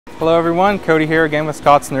Hello everyone, Cody here again with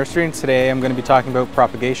Scott's Nursery, and today I'm going to be talking about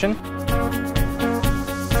propagation.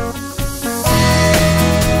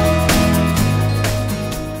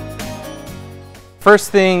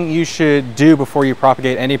 First thing you should do before you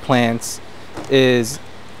propagate any plants is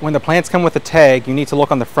when the plants come with a tag, you need to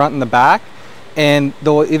look on the front and the back, and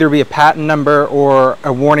there'll either be a patent number or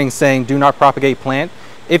a warning saying do not propagate plant.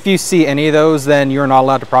 If you see any of those, then you're not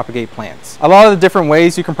allowed to propagate plants. A lot of the different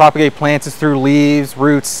ways you can propagate plants is through leaves,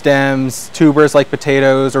 roots, stems, tubers like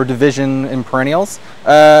potatoes, or division in perennials.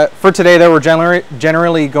 For today though, we're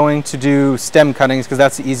generally going to do stem cuttings because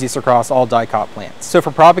that's the easiest across all dicot plants. So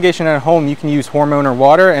for propagation at home, you can use hormone or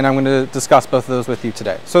water, and I'm going to discuss both of those with you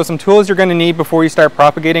today. So some tools you're going to need before you start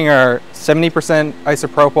propagating are 70%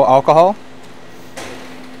 isopropyl alcohol,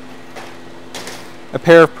 a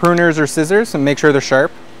pair of pruners or scissors, and make sure they're sharp,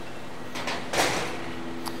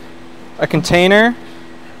 a container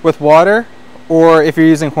with water, or if you're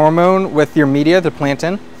using hormone, with your media to plant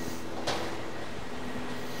in,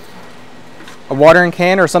 a watering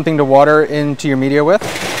can or something to water into your media with,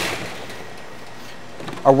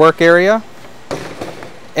 a work area,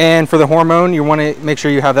 and for the hormone, you want to make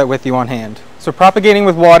sure you have that with you on hand. So propagating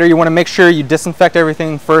with water, you want to make sure you disinfect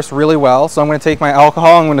everything first really well. So I'm going to take my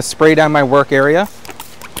alcohol, I'm going to spray down my work area,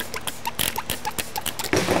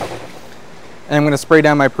 and I'm going to spray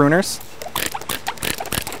down my pruners.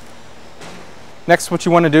 Next, what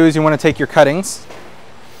you want to do is you want to take your cuttings.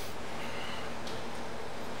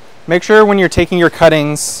 Make sure when you're taking your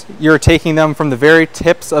cuttings, you're taking them from the very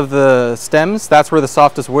tips of the stems. That's where the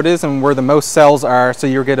softest wood is and where the most cells are, so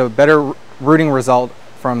you'll get a better rooting result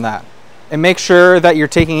from that. And make sure that you're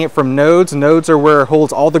taking it from nodes. Nodes are where it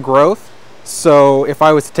holds all the growth. So if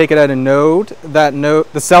I was to take it at a node,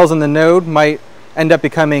 the cells in the node might end up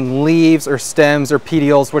becoming leaves or stems or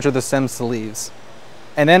petioles, which are the stems to leaves.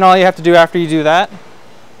 And then all you have to do after you do that,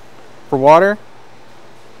 for water,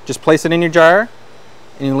 just place it in your jar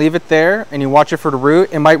and you leave it there and you watch it for the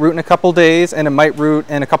root. It might root in a couple days and it might root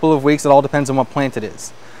in a couple of weeks. It all depends on what plant it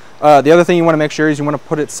is. The other thing you want to make sure is you want to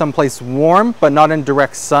put it someplace warm but not in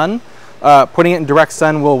direct sun. Putting it in direct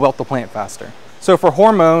sun will wilt the plant faster. So for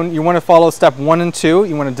hormone, you want to follow step 1 and 2.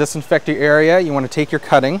 You want to disinfect your area. You want to take your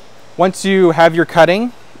cutting. Once you have your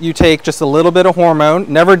cutting, you take just a little bit of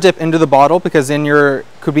hormone. Never dip into the bottle because then you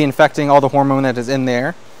could be infecting all the hormone that is in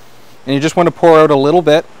there. And you just want to pour out a little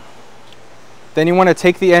bit. Then you want to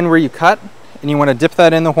take the end where you cut and you want to dip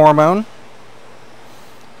that in the hormone.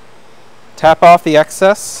 Tap off the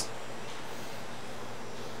excess.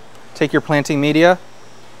 Take your planting media,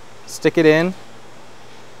 stick it in.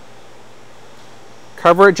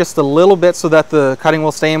 Cover it just a little bit so that the cutting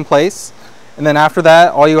will stay in place. And then after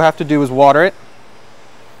that, all you have to do is water it.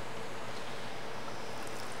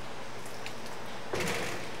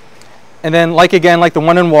 And then like the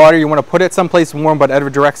one in water, you want to put it someplace warm but out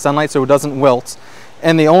of direct sunlight so it doesn't wilt.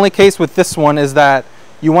 And the only case with this one is that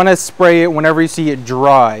you want to spray it whenever you see it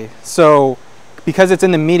dry. So because it's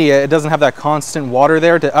in the media, it doesn't have that constant water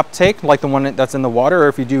there to uptake like the one that's in the water, or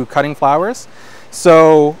if you do cutting flowers.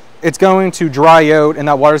 So it's going to dry out and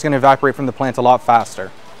that water is going to evaporate from the plant a lot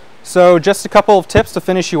faster. So just a couple of tips to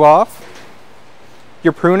finish you off.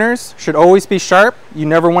 Your pruners should always be sharp. You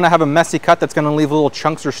never want to have a messy cut that's going to leave little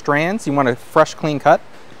chunks or strands. You want a fresh, clean cut.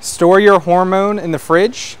 Store your hormone in the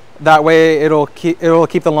fridge. That way it'll keep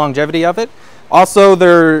the longevity of it. Also,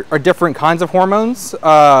 there are different kinds of hormones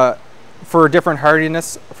for different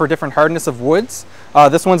hardness of woods.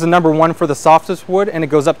 This one's a number 1 for the softest wood, and it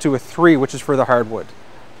goes up to a 3, which is for the hardwood.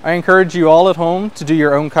 I encourage you all at home to do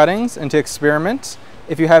your own cuttings and to experiment.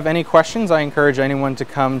 If you have any questions, I encourage anyone to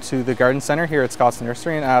come to the garden center here at Scott's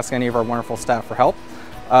Nursery and ask any of our wonderful staff for help.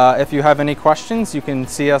 If you have any questions, you can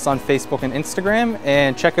see us on Facebook and Instagram,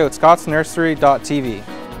 and check out scottsnursery.tv.